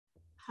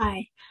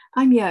Hi,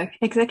 I'm Yo,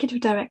 Executive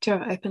Director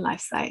of Open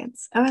Life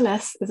Science.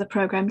 OLS is a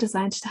program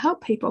designed to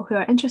help people who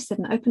are interested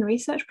in open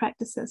research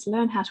practices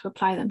learn how to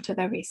apply them to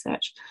their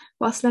research,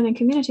 whilst learning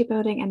community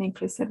building and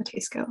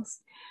inclusivity skills.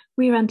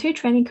 We run 2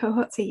 training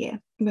cohorts a year,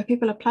 where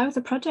people apply with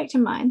a project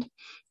in mind,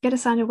 get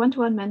assigned a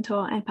one-to-one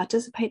mentor, and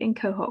participate in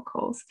cohort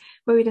calls,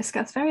 where we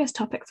discuss various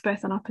topics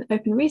both on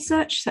open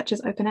research, such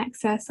as open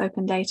access,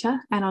 open data,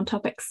 and on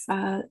topics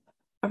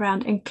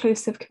around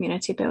inclusive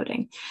community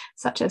building,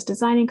 such as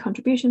designing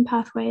contribution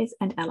pathways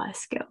and ally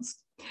skills.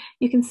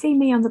 You can see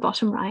me on the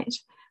bottom right.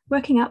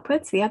 Working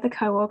upwards, the other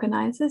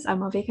co-organizers are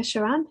Malvika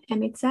Sharan,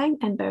 Emmy Tsang,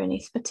 and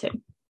Berenice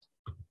Batu.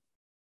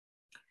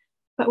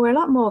 But we're a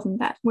lot more than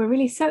that. We're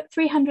really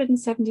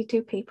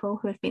 372 people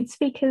who have been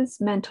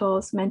speakers,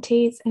 mentors,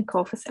 mentees, and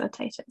call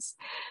facilitators.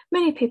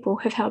 Many people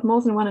have held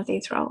more than one of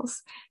these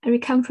roles, and we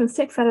come from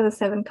 6 out of the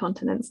 7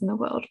 continents in the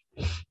world.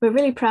 We're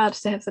really proud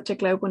to have such a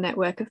global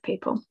network of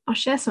people. I'll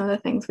share some of the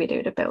things we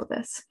do to build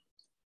this.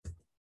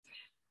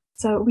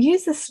 So we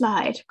use this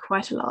slide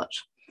quite a lot.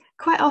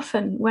 Quite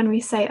often when we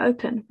say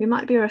open, we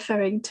might be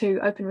referring to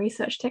open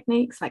research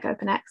techniques like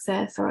open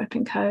access or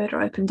open code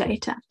or open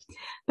data.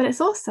 But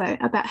it's also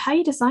about how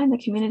you design the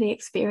community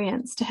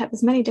experience to have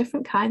as many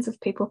different kinds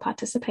of people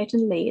participate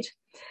and lead,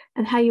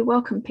 and how you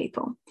welcome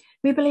people.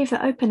 We believe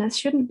that openness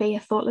shouldn't be a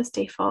thoughtless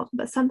default,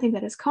 but something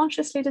that is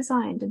consciously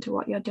designed into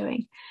what you're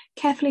doing,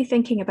 carefully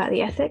thinking about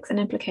the ethics and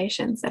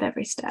implications at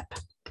every step.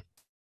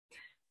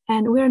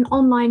 And we're an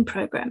online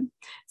program.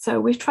 So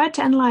we've tried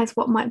to analyze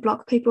what might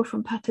block people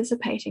from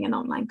participating in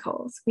online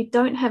calls. We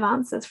don't have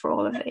answers for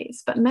all of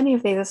these, but many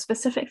of these are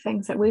specific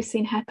things that we've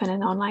seen happen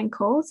in online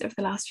calls over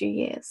the last few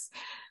years.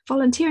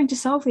 Volunteering to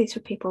solve these for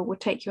people will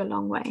take you a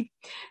long way.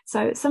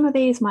 So some of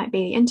these might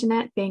be the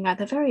internet being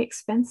either very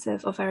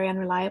expensive or very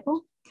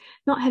unreliable,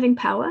 not having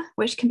power,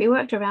 which can be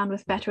worked around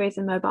with batteries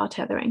and mobile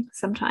tethering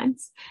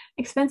sometimes.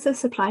 Expensive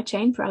supply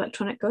chain for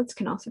electronic goods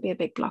can also be a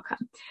big blocker.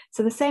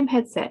 So the same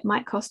headset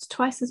might cost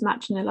twice as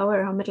much in a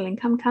lower or middle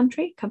income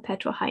country compared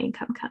to a high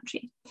income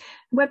country.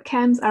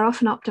 Webcams are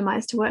often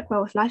optimized to work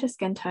well with lighter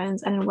skin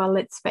tones and in well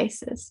lit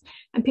spaces,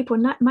 and people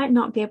might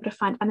not be able to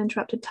find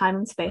uninterrupted time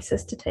and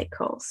spaces to take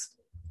calls.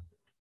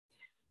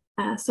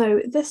 So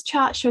this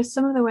chart shows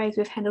some of the ways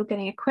we've handled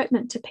getting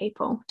equipment to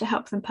people to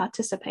help them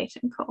participate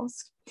in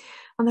calls.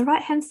 On the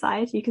right-hand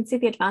side, you can see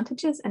the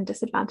advantages and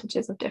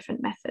disadvantages of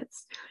different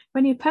methods.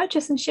 When you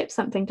purchase and ship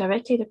something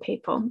directly to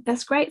people,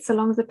 that's great so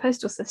long as the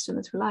postal system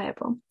is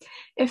reliable.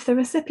 If the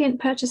recipient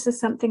purchases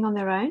something on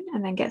their own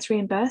and then gets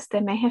reimbursed,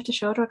 they may have to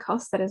shoulder a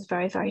cost that is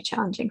very, very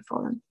challenging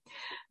for them.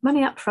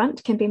 Money up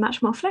front can be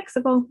much more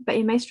flexible, but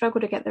you may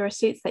struggle to get the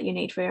receipts that you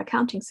need for your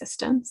accounting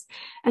systems,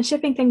 and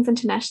shipping things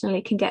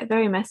internationally can get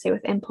very messy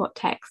with import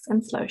tax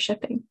and slow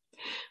shipping.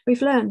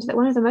 We've learned that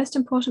one of the most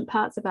important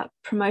parts about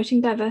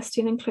promoting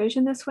diversity and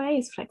inclusion this way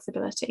is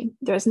flexibility.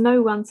 There is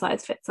no one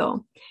size fits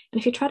all, and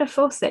if you try to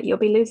force it, you'll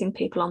be losing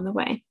people on the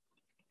way.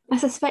 I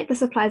suspect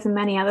this applies in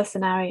many other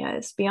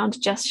scenarios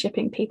beyond just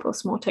shipping people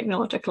small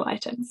technological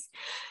items.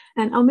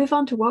 And I'll move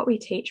on to what we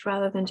teach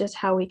rather than just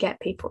how we get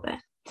people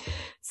there.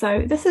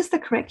 So this is the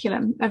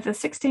curriculum of the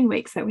 16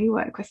 weeks that we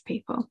work with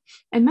people.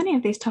 And many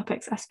of these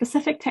topics are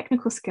specific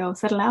technical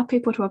skills that allow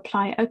people to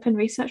apply open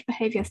research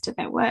behaviors to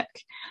their work.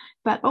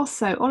 But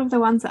also all of the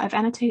ones that I've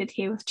annotated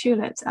here with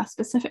tulips are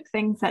specific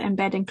things that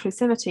embed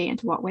inclusivity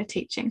into what we're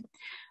teaching.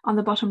 On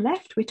the bottom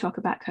left, we talk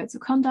about codes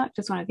of conduct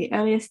as one of the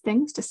earliest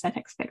things to set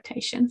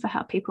expectation for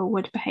how people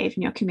would behave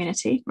in your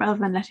community, rather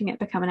than letting it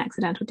become an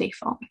accidental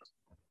default.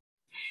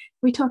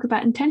 We talk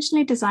about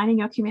intentionally designing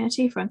your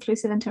community for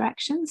inclusive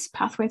interactions,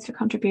 pathways for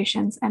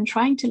contributions, and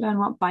trying to learn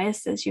what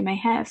biases you may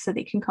have so that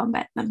you can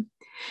combat them.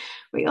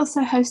 We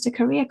also host a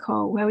career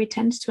call where we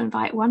tend to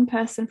invite one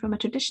person from a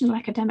traditional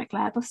academic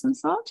lab of some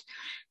sort,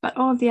 but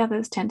all of the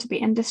others tend to be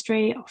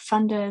industry or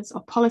funders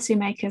or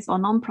policymakers or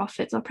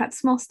nonprofits or perhaps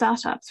small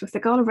startups, with the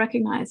goal of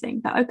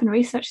recognizing that open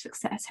research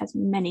success has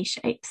many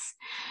shapes.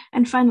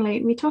 And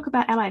finally, we talk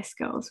about ally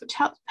skills, which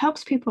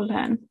helps people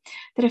learn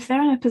that if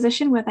they're in a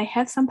position where they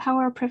have some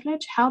power or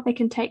privilege, how they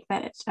can take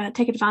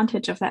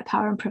advantage of that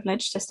power and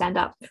privilege to stand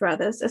up for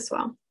others as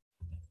well.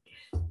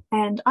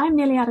 And I'm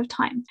nearly out of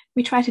time.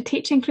 We try to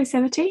teach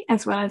inclusivity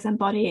as well as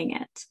embodying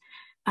it.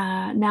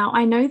 Now,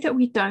 I know that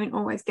we don't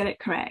always get it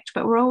correct,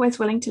 but we're always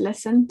willing to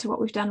listen to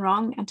what we've done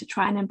wrong and to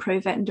try and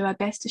improve it and do our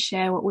best to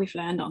share what we've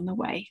learned on the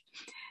way.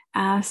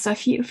 So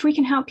if we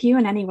can help you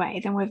in any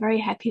way, then we're very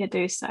happy to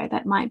do so.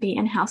 That might be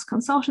in-house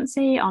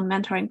consultancy, on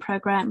mentoring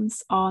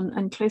programs, on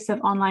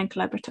inclusive online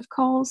collaborative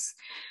calls.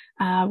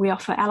 We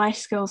offer ally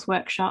skills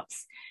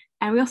workshops.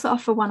 And we also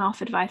offer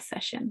one-off advice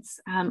sessions.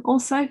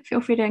 Also,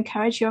 feel free to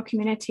encourage your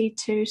community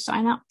to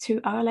sign up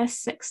to OLS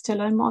 6 to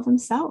learn more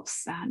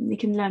themselves. You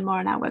can learn more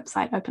on our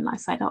website,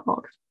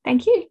 openlifesci.org.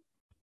 Thank you.